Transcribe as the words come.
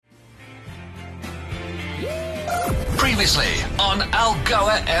Previously on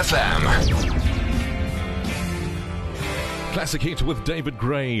Algoa FM. Classic hit with David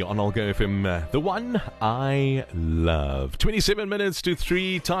Gray on Algoa FM, the one I love. 27 minutes to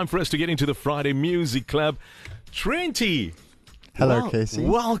 3, time for us to get into the Friday Music Club. Trenty! Hello, Casey.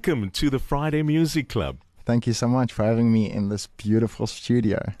 Welcome to the Friday Music Club. Thank you so much for having me in this beautiful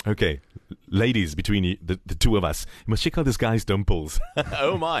studio. Okay, ladies, between the two of us, you must check out this guy's dimples.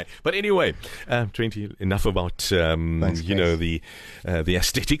 Oh my! But anyway, Trenty, enough about Thanks, the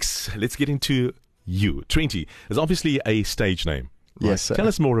aesthetics. Let's get into you. Trenty is obviously a stage name. Right? Yes, sir. Tell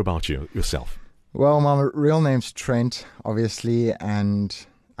us more about yourself. Well, my real name's Trent, obviously, and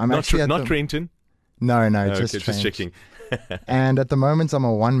I'm Not actually not Trenton. No, Okay, just Trent. just checking. And at the moment, I'm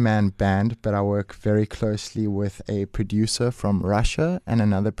a one-man band, but I work very closely with a producer from Russia and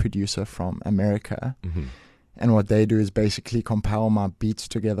another producer from America. Mm-hmm. And what they do is basically compile my beats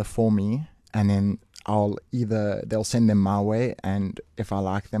together for me, and then they'll send them my way, and if I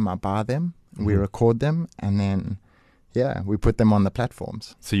like them, I buy them. Mm-hmm. We record them, and then we put them on the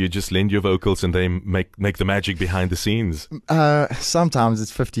platforms. So you just lend your vocals and they make the magic behind the scenes? Sometimes it's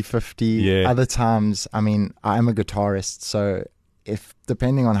 50-50. Yeah. Other times, I mean, I'm a guitarist, so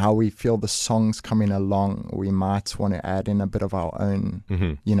depending on how we feel the song's coming along, we might want to add in a bit of our own,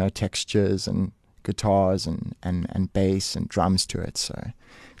 textures and guitars and bass and drums to it. So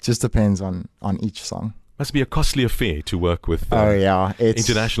it just depends on each song. Must be a costly affair to work with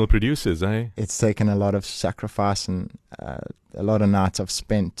international producers, eh? It's taken a lot of sacrifice and a lot of nights I've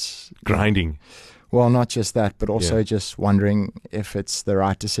spent grinding. Well, not just that, but also just wondering if it's the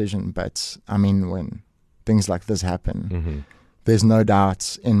right decision. But I mean, when things like this happen, there's no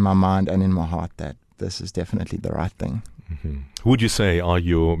doubt in my mind and in my heart that this is definitely the right thing. Who would you say are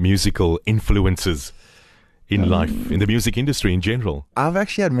your musical influences in life, in the music industry in general? I've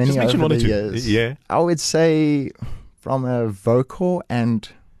actually had many over the years. Yeah. I would say from a vocal and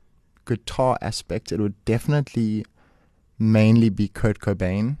guitar aspect, it would definitely mainly be Kurt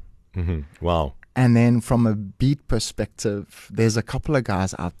Cobain. Wow. And then from a beat perspective, there's a couple of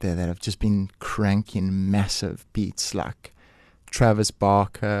guys out there that have just been cranking massive beats, like Travis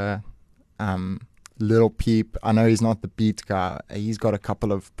Barker, Lil Peep. I know he's not the beat guy. He's got a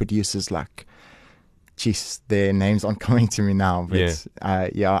couple of producers like, their names aren't coming to me now. But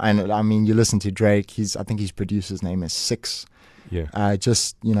and I mean, you listen to Drake. I think his producer's name is Six. Yeah.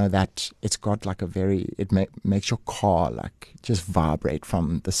 That it's got like it makes your car like just vibrate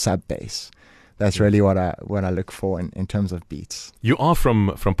from the sub bass. That's really what I look for in terms of beats. You are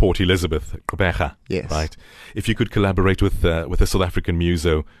from Port Elizabeth, Gqeberha, yes. Right? If you could collaborate with a South African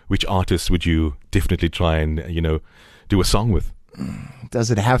muso, which artist would you definitely try and do a song with?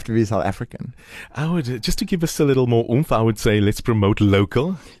 Does it have to be South African? I would, just to give us a little more oomph, I would say let's promote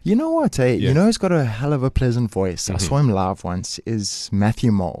local. You know what? You know who's got a hell of a pleasant voice? I saw him live once. Is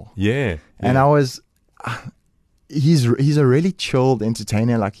Matthew Mole. Yeah. And I was. He's a really chilled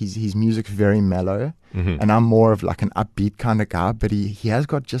entertainer. Like his music's very mellow, and I'm more of like an upbeat kind of guy. But he has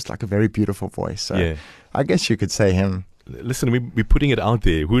got just like a very beautiful voice. So I guess you could say him. Listen, we're putting it out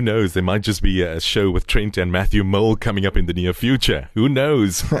there. Who knows? There might just be a show with Trent and Matthew Mole coming up in the near future. Who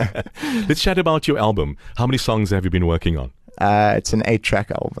knows? Let's chat about your album. How many songs have you been working on? It's an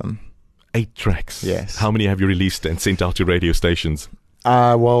 8-track album. 8 tracks? Yes. How many have you released and sent out to radio stations?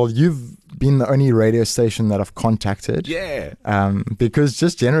 Well, you've been the only radio station that I've contacted. Yeah. Because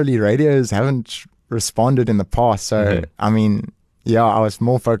just generally radios haven't responded in the past. So, I mean, I was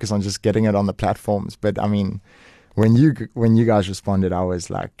more focused on just getting it on the platforms. But I mean, when you guys responded, I was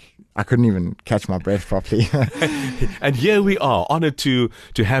like, I couldn't even catch my breath properly. And here we are, honored to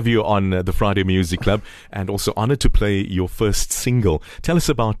have you on the Friday Music Club, and also honored to play your first single. Tell us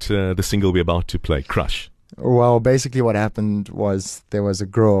about the single we're about to play, Crush. Well, basically what happened was there was a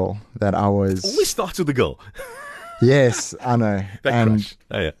girl that I was... Always starts with the girl. Yes, I know. Crush.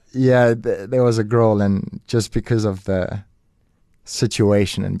 Oh, there was a girl, and just because of the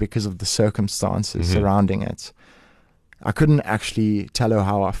situation and because of the circumstances surrounding it, I couldn't actually tell her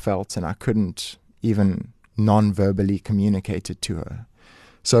how I felt, and I couldn't even non-verbally communicate it to her.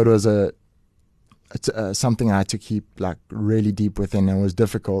 So it was something I had to keep like really deep within, and it was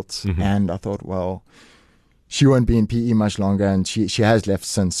difficult. And I thought, well, she won't be in PE much longer, and she has left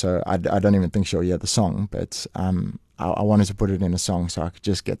since, so I don't even think she'll hear the song. But I wanted to put it in a song so I could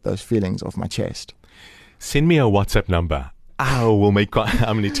just get those feelings off my chest. Send me a WhatsApp number. We'll make...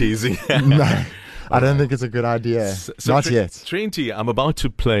 I'm teasing. No. I don't think it's a good idea. So Not yet. Trenty, I'm about to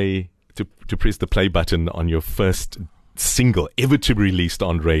press the play button on your first single ever to be released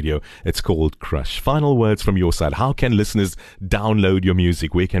on radio. It's called Crush. Final words from your side. How can listeners download your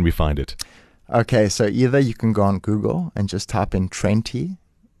music? Where can we find it? Okay, so either you can go on Google and just type in Trenty.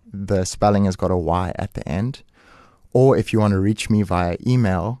 The spelling has got a Y at the end. Or if you want to reach me via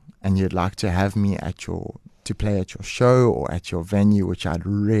email and you'd like to have me to play at your show or at your venue, which I'd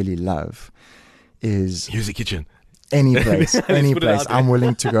really love, is Music Kitchen. any place. Any put it place. out there. I'm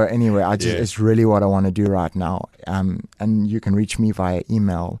willing to go anywhere. Yeah. It's really what I want to do right now. And you can reach me via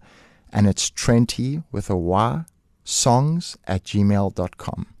email, and it's Trenty with a Y,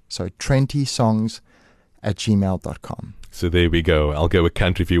 songs@gmail.com. So trentysongs@gmail.com. So there we go. I'll go a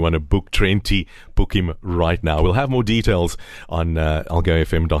country. If you want to book Trenty, book him right now. We'll have more details on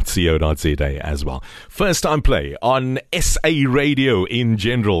algofm.co.za as well. First time play on SA Radio in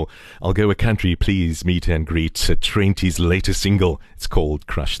general. I'll go a country. Please meet and greet Trenty's latest single. It's called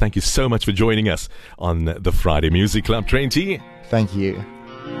Crush. Thank you so much for joining us on the Friday Music Club, Trenty. Thank you.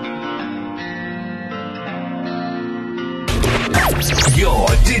 Your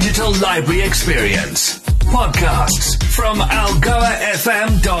digital library experience. Podcasts from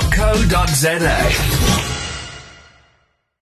algoafm.co.za.